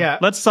here? Yeah.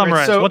 Let's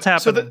summarize. What's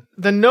happening. So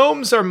the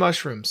gnomes are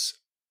mushrooms.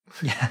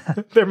 Yeah.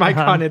 They're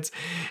myconids.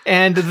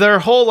 And their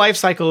whole life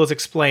cycle is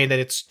explained,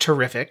 and it's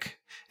terrific.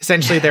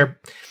 Essentially,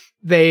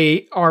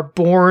 they are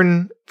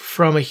born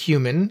from a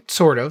human,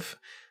 sort of,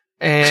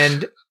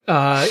 and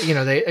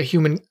a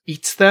human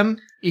eats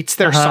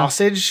their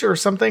sausage or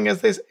something,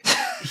 as they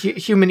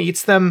human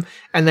eats them,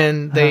 and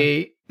then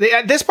they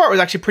this part was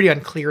actually pretty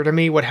unclear to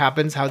me what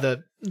happens, how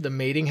the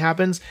mating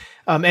happens,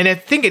 and I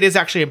think it is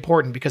actually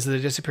important because of the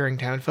disappearing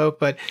townfolk.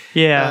 But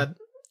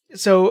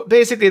so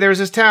basically, there's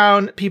this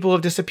town. People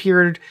have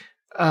disappeared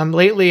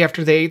lately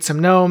after they ate some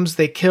gnomes.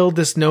 They killed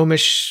this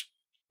gnomish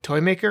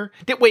toy maker.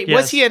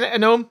 Was he a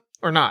gnome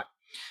or not?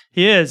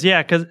 He is,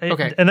 yeah.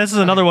 And this is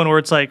another one where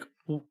it's like,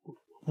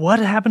 what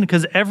happened?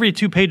 Because every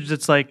 2 pages,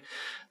 it's like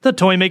the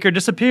toy maker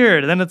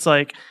disappeared, and then it's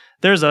like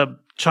there's a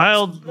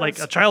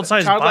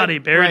child-sized body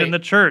buried in the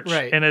church,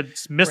 and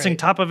it's missing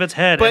top of its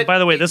head. And by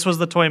the way, this was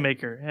the toy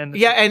maker. And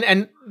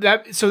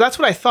so that's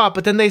what I thought.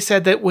 But then they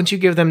said that once you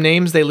give them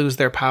names, they lose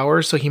their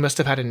powers. So he must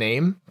have had a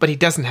name, but he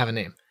doesn't have a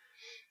name.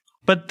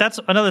 But that's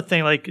another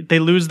thing. Like they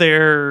lose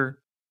their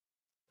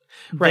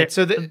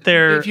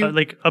their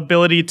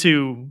ability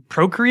to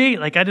procreate.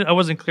 Like I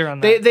wasn't clear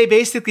on that. They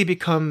basically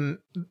become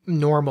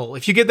normal.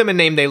 If you give them a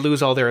name, they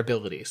lose all their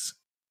abilities.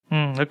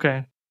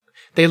 Okay.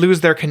 They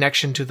lose their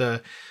connection to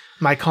the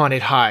myconid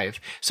hive.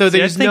 So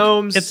these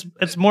gnomes.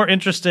 It's more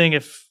interesting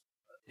if,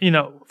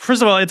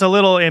 first of all, it's a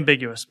little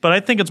ambiguous, but I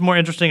think it's more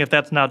interesting if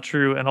that's not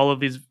true. And all of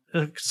these.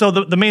 So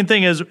the main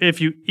thing is if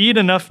you eat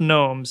enough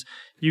gnomes,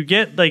 you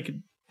get like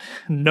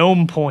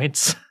gnome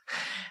points.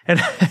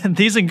 And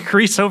these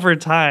increase over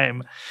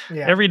time.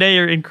 Yeah. Every day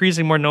you're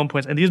increasing more gnome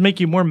points. And these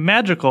make you more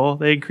magical.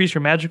 They increase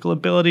your magical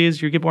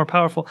abilities. You get more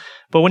powerful.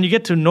 But when you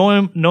get to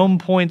gnome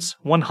points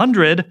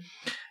 100,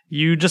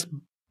 you just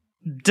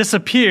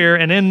disappear.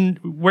 And in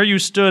where you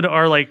stood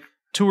are like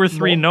 2 or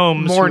 3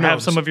 gnomes who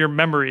have some of your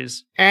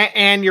memories.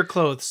 And your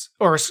clothes,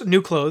 or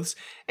new clothes.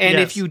 And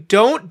if you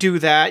don't do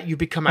that, you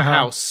become a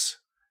house.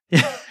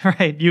 Yeah,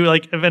 right. You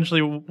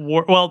eventually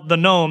the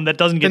gnome that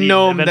doesn't get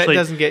eaten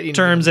eventually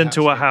turns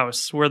into a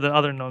house where the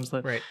other gnomes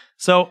live. Right.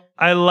 So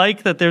I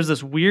like that there's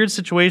this weird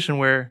situation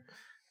where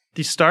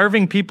the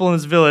starving people in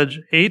this village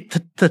ate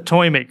the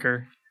toy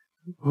maker,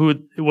 who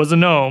was a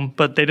gnome,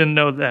 but they didn't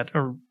know that.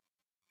 Or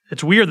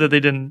it's weird that they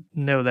didn't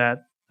know that.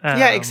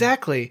 Yeah,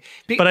 exactly.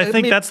 But I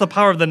think that's the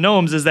power of the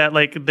gnomes, is that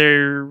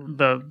they're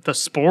the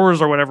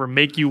spores or whatever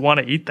make you want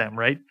to eat them,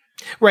 right?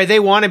 Right, they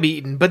want to be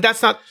eaten, but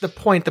that's not the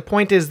point. The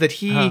point is that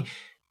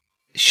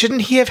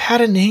shouldn't he have had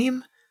a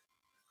name?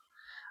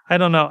 I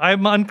don't know.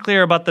 I'm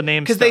unclear about the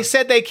name because they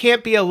said they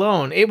can't be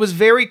alone. It was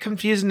very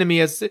confusing to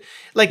me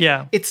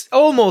it's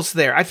almost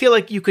there. I feel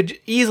like you could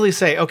easily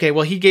say, okay,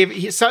 well,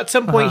 at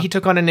some point he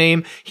took on a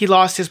name, he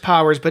lost his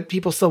powers, but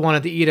people still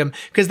wanted to eat him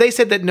because they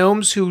said that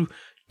gnomes who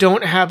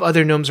don't have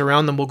other gnomes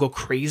around them will go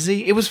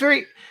crazy. It was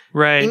very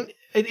right.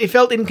 It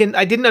felt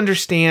I didn't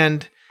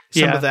understand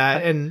some of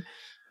that, and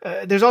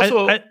there's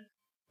also.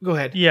 Go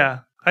ahead.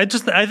 Yeah, I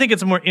think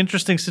it's a more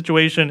interesting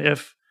situation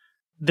if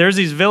there's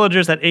these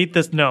villagers that ate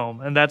this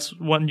gnome, and that's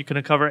one you can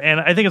uncover. And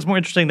I think it's more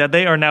interesting that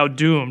they are now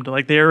doomed.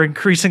 Like they are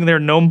increasing their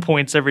gnome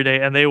points every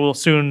day, and they will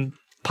soon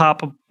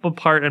pop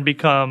apart and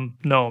become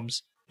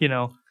gnomes.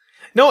 No,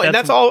 and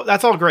that's all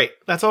great.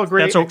 That's all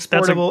great.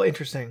 Exportable,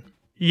 interesting.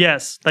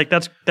 Yes,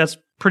 that's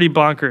pretty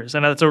bonkers,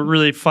 and that's a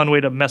really fun way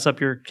to mess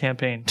up your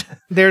campaign.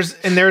 there's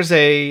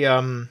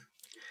a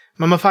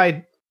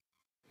mummified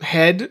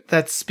head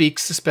that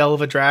speaks the spell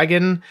of a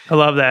dragon. I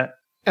love that.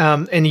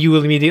 And you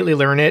will immediately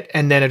learn it,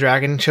 and then a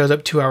dragon shows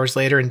up 2 hours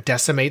later and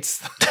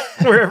decimates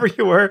wherever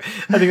you were.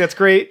 I think that's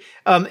great.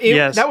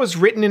 That was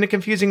written in a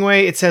confusing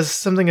way. It says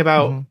something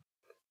about.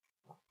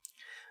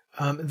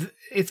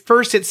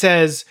 First it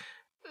says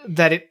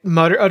that it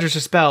utters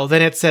a spell.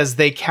 Then it says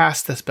they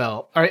cast the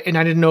spell. And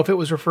I didn't know if it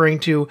was referring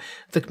to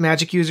the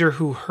magic user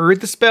who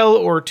heard the spell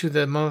or to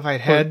the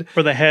mummified head.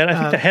 Or the head. I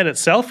think the head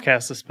itself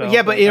casts the spell.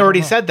 Yeah, but it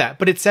already said that.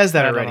 But it says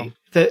that already.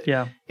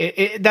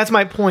 That's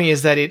my point,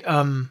 is that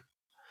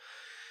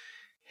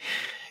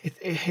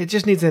it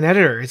just needs an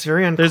editor. It's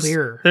very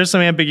unclear. There's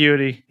some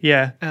ambiguity.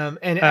 Yeah.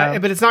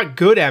 But it's not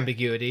good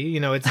ambiguity.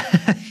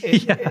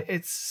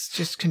 It's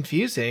just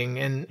confusing.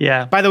 And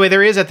by the way,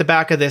 there is at the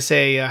back of this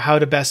a how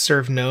to best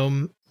serve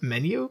gnome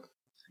menu.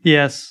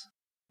 Yes.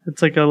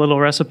 It's like a little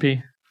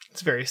recipe.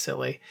 It's very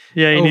silly.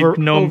 Yeah, you need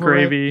gnome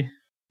gravy.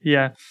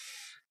 Yeah.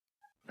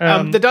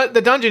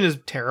 The dungeon is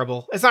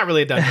terrible. It's not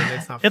really a dungeon.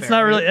 It's not fair. It's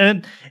not really,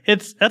 and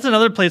that's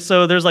another place.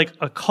 So there's like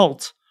a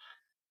cult.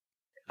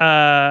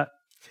 They're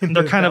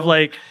kind of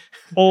like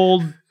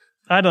old,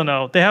 I don't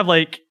know. They have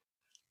like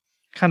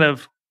kind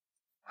of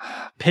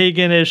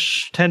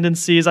paganish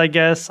tendencies, I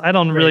guess. I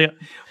don't really.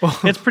 Well,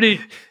 it's pretty.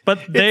 But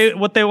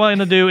what they want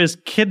to do is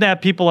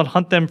kidnap people and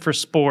hunt them for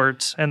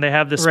sport. And they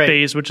have this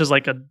base, which is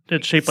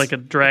it's shaped like a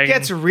dragon. It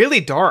gets really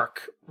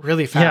dark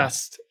really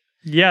fast.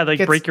 Yeah, they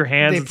break your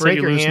hands and set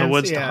you loose in the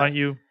woods to hunt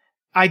you.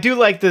 I do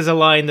like there's a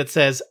line that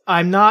says,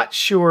 "I'm not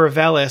sure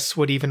Velis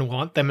would even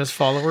want them as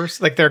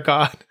followers, like their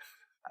god."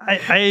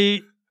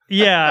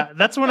 Yeah,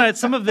 that's when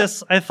some of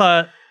this I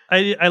thought,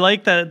 I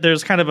like that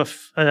there's kind of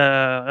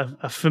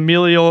a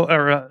familial,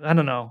 or I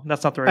don't know,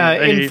 that's not the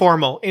right word.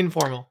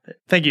 Informal.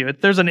 Thank you.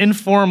 There's an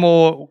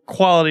informal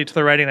quality to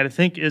the writing that I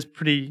think is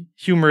pretty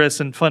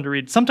humorous and fun to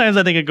read. Sometimes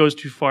I think it goes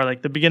too far.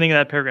 Like the beginning of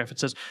that paragraph, it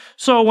says,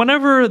 so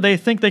whenever they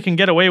think they can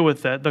get away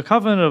with it, the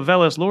Covenant of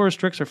Veles lures,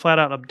 tricks, or flat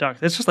out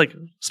abducts. It's just like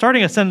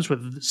starting a sentence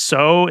with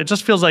so, it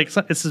just feels like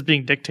this is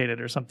being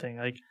dictated or something.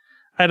 Like,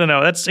 I don't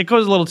know. It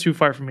goes a little too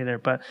far for me there,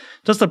 but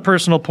just a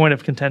personal point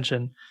of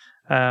contention.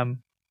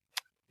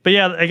 But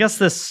yeah, I guess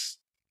this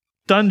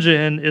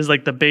dungeon is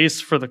like the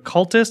base for the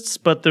cultists,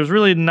 but there's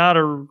really not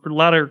a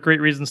lot of great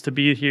reasons to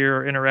be here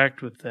or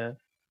interact with that.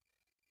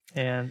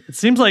 And it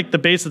seems like the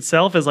base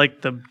itself is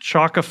like the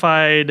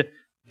chalkified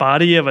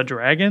body of a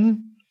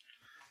dragon,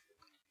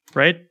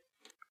 right?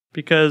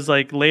 Because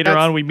like later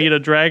on we meet a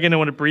dragon,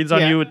 and when it breathes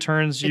on you, it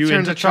turns you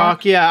into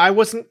chalk. Yeah, I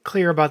wasn't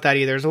clear about that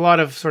either. There's a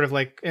lot of sort of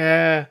like,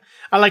 I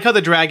like how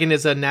the dragon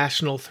is a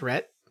national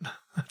threat.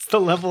 That's the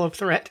level of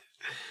threat.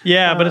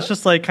 Yeah, but it's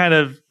just like kind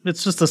of,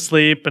 it's just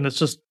asleep, and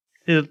it's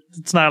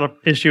not an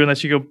issue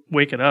unless you go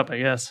wake it up, I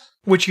guess.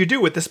 Which you do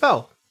with the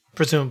spell,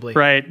 presumably.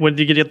 Right. When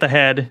you get the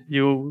head,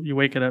 you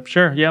wake it up.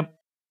 Sure, yep.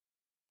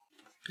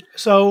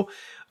 So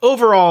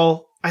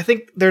overall, I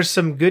think there's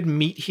some good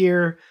meat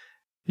here.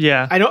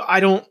 Yeah. I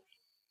don't,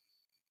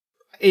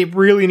 it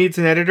really needs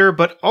an editor,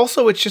 but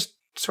also it's just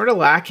sort of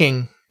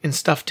lacking in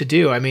stuff to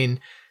do. I mean,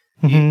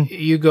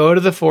 you go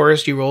to the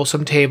forest, you roll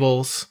some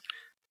tables.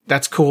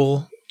 That's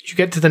cool. You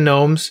get to the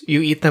gnomes,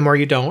 you eat them or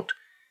you don't.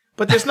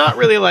 But there's not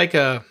really like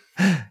a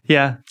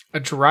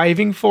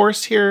driving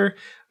force here,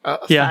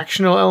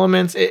 factional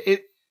elements.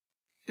 It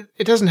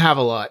doesn't have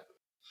a lot.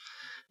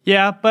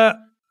 Yeah, but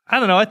I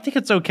don't know. I think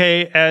it's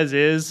okay as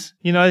is.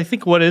 You know, I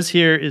think what is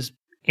here is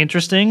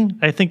interesting.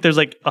 I think there's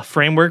like a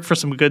framework for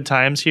some good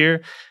times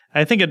here.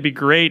 I think it'd be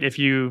great if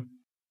you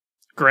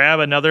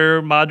grab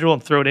another module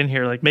and throw it in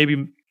here, like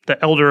maybe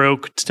the Elder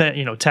Oak,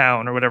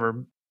 town or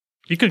whatever.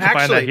 You could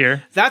combine that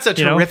here. That's a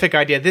terrific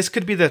idea. This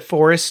could be the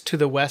forest to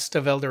the west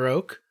of Elder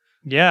Oak.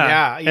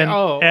 Yeah.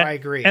 I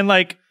agree. And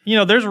like,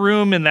 there's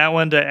room in that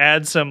one to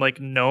add some like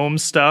gnome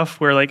stuff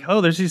where like, oh,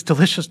 there's these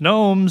delicious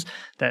gnomes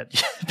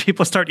that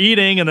people start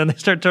eating and then they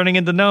start turning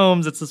into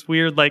gnomes. It's this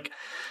weird, like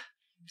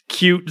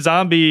cute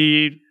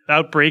zombie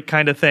outbreak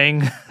kind of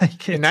thing.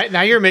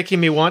 Now you're making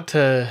me want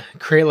to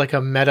create like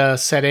a meta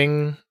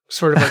setting,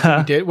 sort of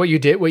like what you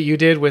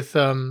did with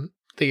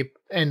the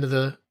end of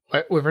the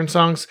Wyvern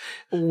songs,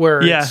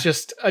 where it's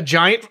just a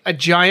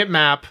giant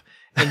map,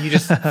 and you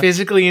just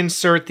physically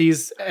insert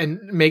these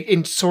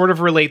and sort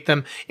of relate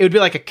them. It would be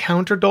like a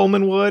counter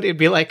Dolmen would. It'd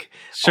be like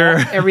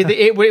everything.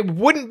 It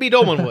wouldn't be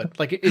Dolmen would.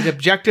 Like it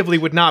objectively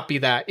would not be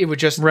that. It would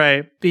just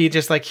be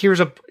just like, here's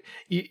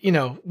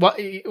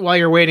while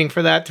you're waiting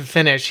for that to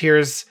finish,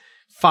 here's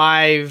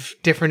 5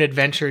 different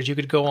adventures you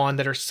could go on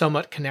that are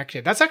somewhat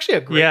connected. That's actually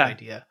a great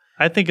idea.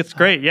 I think it's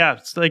great. Yeah,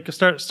 it's like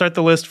start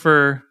the list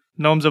for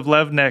Gnomes of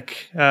Levnec,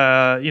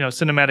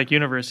 cinematic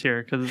universe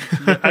here, because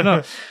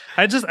I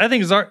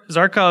think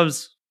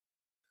Zarkov's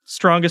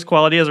strongest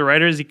quality as a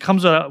writer is he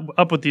comes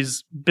up with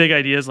these big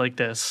ideas like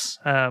this.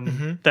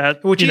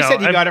 Which he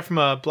said he got it from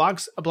a blog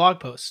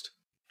post.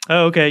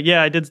 Oh, okay,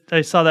 yeah,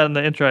 I saw that in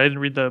the intro. I didn't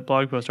read the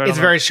blog post. It's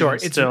very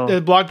short.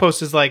 The blog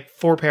post is like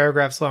 4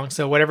 paragraphs long,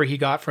 so whatever he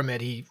got from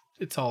it,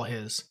 it's all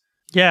his.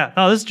 Yeah,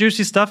 this is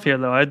juicy stuff here,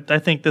 though. I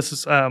think this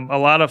is a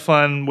lot of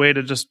fun way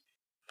to just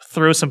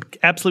throw some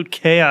absolute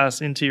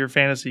chaos into your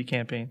fantasy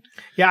campaigure.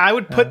 Yeah, I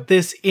would put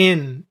this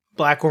in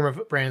Black Worm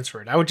of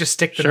Bransford. I would just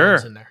stick the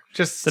gnomes in there.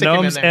 Just stick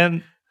them in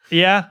there.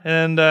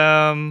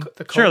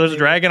 There's a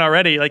dragon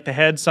already. Like the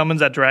head summons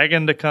that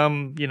dragon to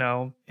come,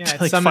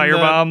 like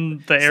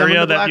firebomb the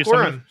area that you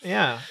summon.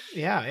 Yeah.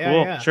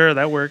 Cool. Sure,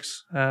 that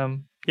works. So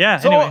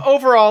anyway.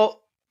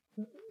 Overall,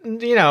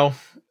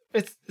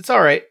 it's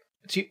all right.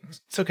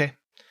 It's okay.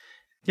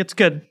 It's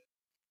good.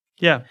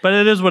 Yeah, but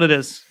it is what it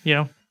is,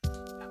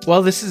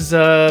 Well, this has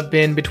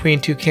been Between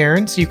Two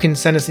Karens. You can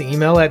send us an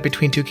email at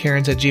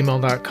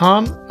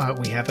betweentwokarens@gmail.com.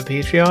 We have a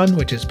Patreon,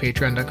 which is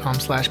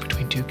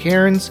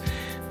patreon.com/betweentwokarens.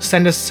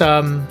 Send us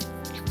some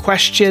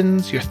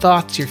questions, your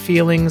thoughts, your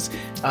feelings.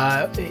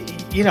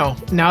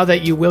 Now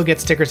that you will get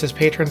stickers as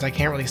patrons, I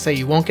can't really say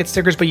you won't get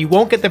stickers, but you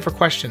won't get them for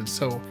questions.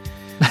 So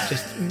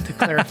just to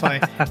clarify,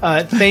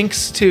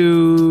 thanks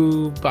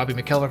to Bobby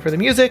McKellar for the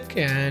music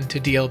and to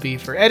DLB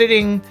for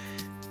editing.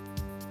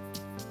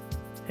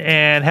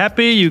 And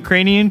happy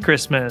Ukrainian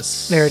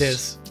Christmas. There it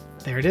is.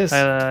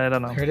 I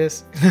don't know. There it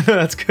is.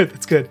 That's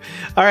good.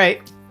 All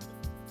right.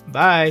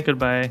 Bye.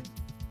 Goodbye.